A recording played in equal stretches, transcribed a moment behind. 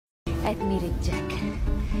Admit it, Jack.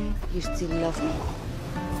 You still love me.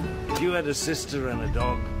 If you had a sister and a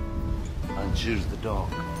dog, I'd choose the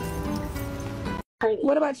dog.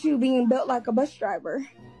 What about you being built like a bus driver?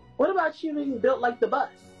 What about you being built like the bus?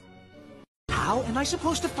 How am I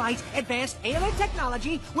supposed to fight advanced alien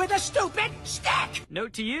technology with a stupid stick?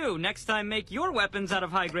 Note to you, next time make your weapons out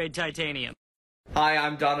of high-grade titanium. Hi,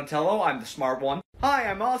 I'm Donatello, I'm the smart one. Hi,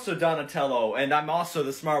 I'm also Donatello, and I'm also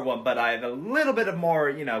the smart one, but I have a little bit of more,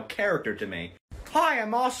 you know, character to me. Hi,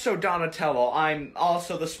 I'm also Donatello, I'm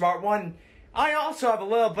also the smart one. I also have a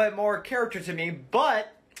little bit more character to me,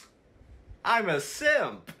 but I'm a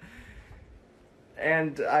simp.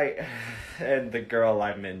 And the girl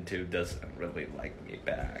I'm into doesn't really like me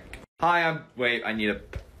back. Hi, wait, I need a...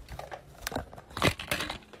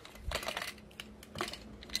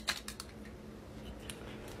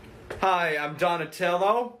 Hi, I'm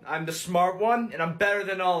Donatello, I'm the smart one, and I'm better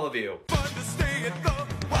than all of you.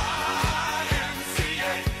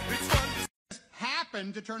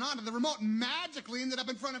 Happened to turn on to the remote and magically ended up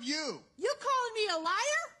in front of you. You calling me a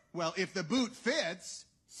liar? Well, if the boot fits...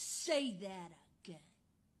 Say that again.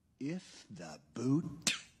 If the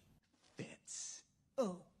boot fits.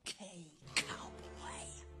 Okay, cowboy.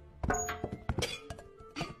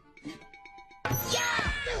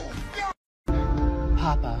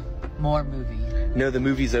 Papa, more movie. No, the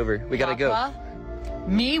movie's over. We gotta Papa,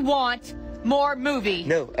 me want more movie.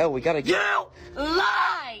 go. No, we gotta go. You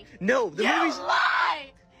lie! No, the movie's...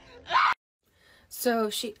 lie! So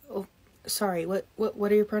she... Oh, sorry. What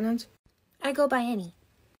are your pronouns? I go by any.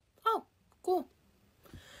 Oh, cool.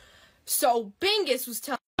 So Bingus was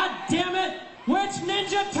telling... God damn it! Which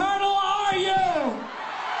Ninja Turtle are you?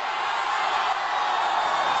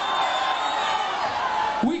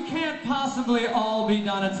 We can't possibly all be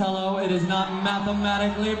Donatello. It is not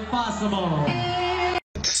mathematically possible.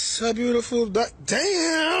 So beautiful.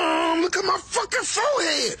 Damn! Look at my fucking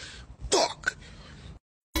forehead! Fuck!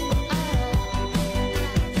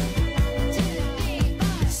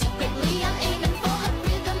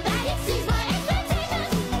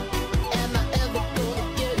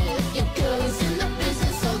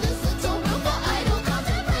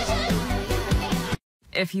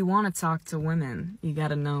 If you want to talk to women, you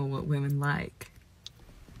gotta know what women like.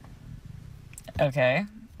 Okay,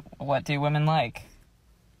 what do women like?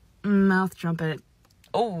 Mouth trumpet.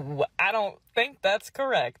 Oh, I don't think that's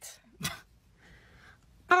correct.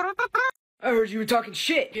 I heard you were talking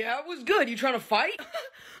shit. Yeah, it was good. You trying to fight?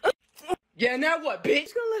 Yeah, now what, bitch?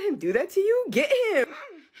 You gonna let him do that to you? Get him!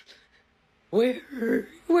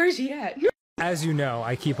 Where's he at? As you know,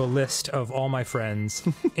 I keep a list of all my friends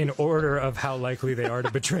in order of how likely they are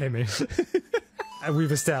to betray me.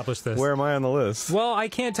 We've established this. Where am I on the list? Well, I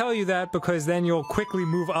can't tell you that because then you'll quickly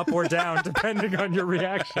move up or down depending on your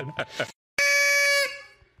reaction.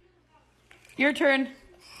 Your turn.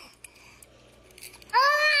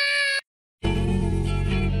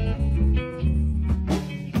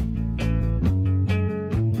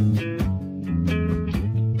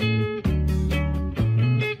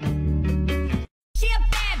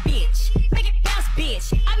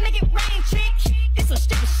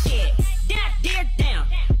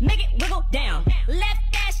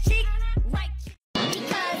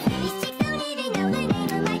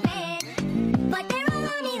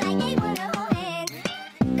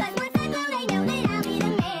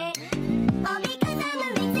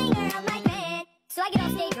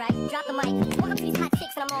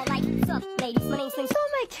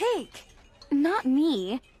 Not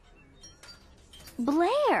me.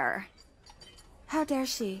 Blair. How dare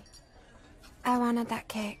she? I wanted that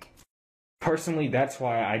cake. Personally, that's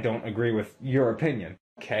why I don't agree with your opinion.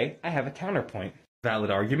 Okay, I have a counterpoint.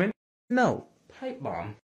 Valid argument? No. Pipe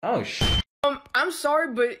bomb. Oh, I'm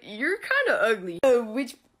sorry, but you're kinda ugly.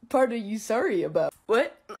 Which part are you sorry about?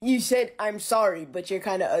 What? You said, I'm sorry, but you're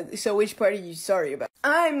kinda ugly. So which part are you sorry about?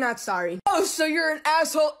 I'm not sorry. Oh, so you're an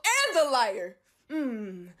asshole and a liar.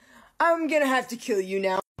 I'm gonna have to kill you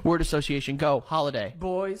now. Word association, go. Holiday.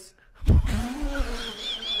 Boys.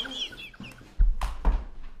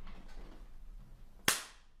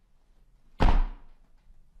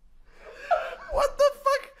 What the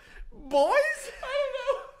fuck? Boys? I don't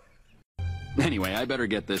know. Anyway, I better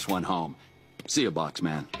get this one home. See you, box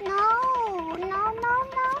man. No.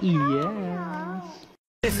 Yeah.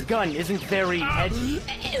 This gun isn't very edgy.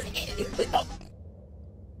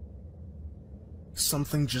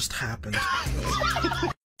 Something just happened.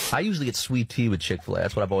 I usually get sweet tea with Chick-fil-A.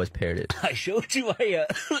 That's what I've always paired it. I showed you I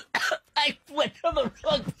went to the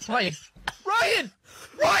wrong place. Ryan!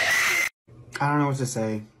 I don't know what to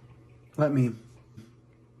say. Let me.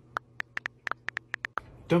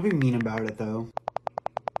 Don't be mean about it, though.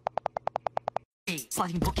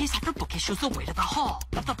 Sliding bookcase after bookcase shows the way to the hall.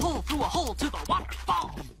 Up the pole through a hole to the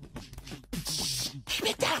waterfall. Keep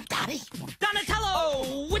it down, Donnie.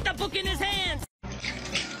 Donatello with the book in his hands.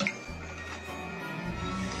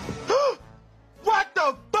 What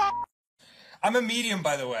the fuck? I'm a medium,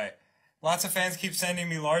 by the way. Lots of fans keep sending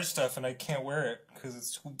me large stuff, and I can't wear it because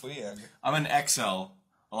it's too big. I'm an XL.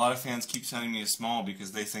 A lot of fans keep sending me a small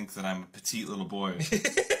because they think that I'm a petite little boy.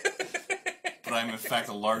 But I'm in fact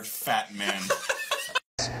a large fat man.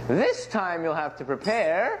 This time you'll have to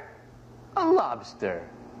prepare a lobster.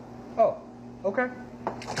 Oh, okay.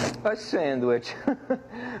 A sandwich.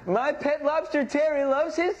 My pet lobster Terry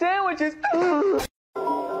loves his sandwiches.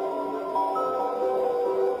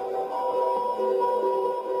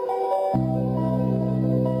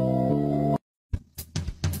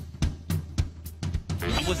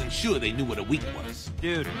 I wasn't sure they knew what a week was.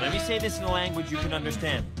 Dude, let me say this in a language you can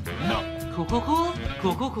understand. No. Cool, cool, cool.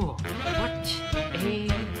 Cool, cool, cool. What a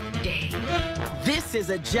day. This is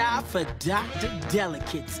a job for Dr.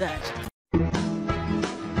 Delicate Touch.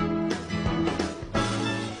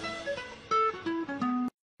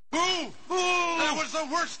 That was the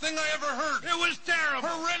worst thing I ever heard. It was terrible.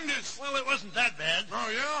 Horrendous. Well, it wasn't that bad. Oh,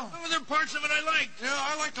 yeah? Well, there were parts of it I liked. Yeah,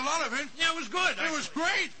 I liked a lot of it. Yeah, it was good. It was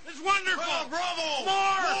great. It's wonderful. Well, bravo.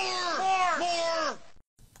 More.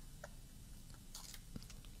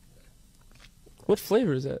 What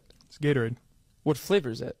flavor is that? It's Gatorade. What flavor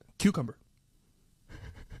is that? Cucumber.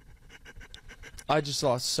 I just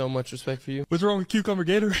lost so much respect for you. What's wrong with cucumber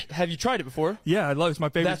Gatorade? Have you tried it before? Yeah, I love it. It's my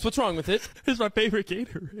favorite. That's what's wrong with it. It's my favorite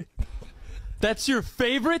Gatorade. That's your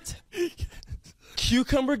favorite?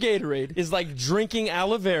 Cucumber Gatorade is like drinking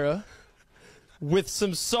aloe vera with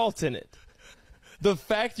some salt in it. The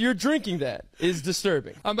fact you're drinking that is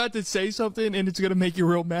disturbing. I'm about to say something and it's going to make you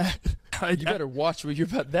real mad. You better watch what you're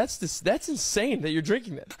about. That's insane that you're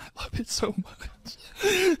drinking that. I love it so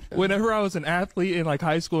much. Whenever I was an athlete in like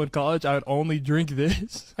high school and college, I would only drink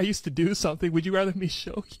this. I used to do something. Would you rather me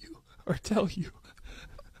show you or tell you?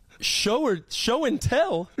 Show and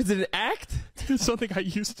tell? Is it an act? It's something I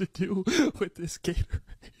used to do with this Gatorade.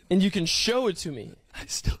 And you can show it to me. I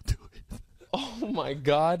still do it. Oh my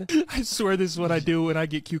God. I swear this is what I do when I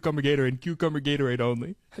get cucumber Gatorade and cucumber Gatorade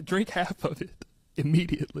only. I drink half of it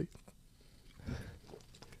immediately.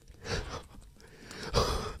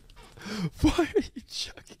 Why are you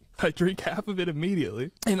chugging? I drink half of it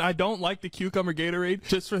immediately. And I don't like the cucumber Gatorade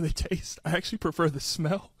just for the taste. I actually prefer the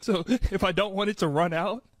smell. So if I don't want it to run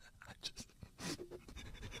out,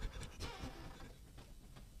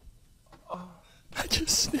 I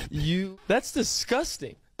just sniff it. That's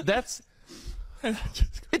disgusting. It's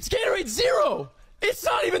Gatorade Zero. It's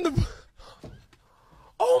not even the.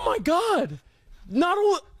 Oh my God. Not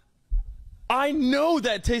only. I know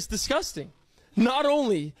that tastes disgusting. Not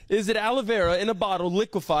only is it aloe vera in a bottle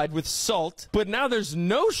liquefied with salt, but now there's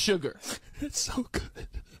no sugar. It's so good.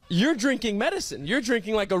 You're drinking medicine. You're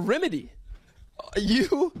drinking like a remedy.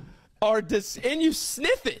 You are and you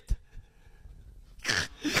sniff it.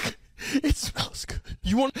 It smells good.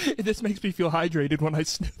 This makes me feel hydrated when I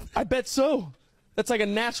sniff it. I bet so. That's like a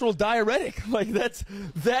natural diuretic. Like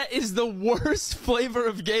that is the worst flavor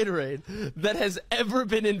of Gatorade that has ever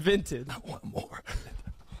been invented. I want more.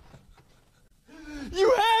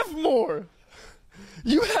 You have more.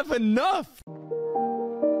 You have enough.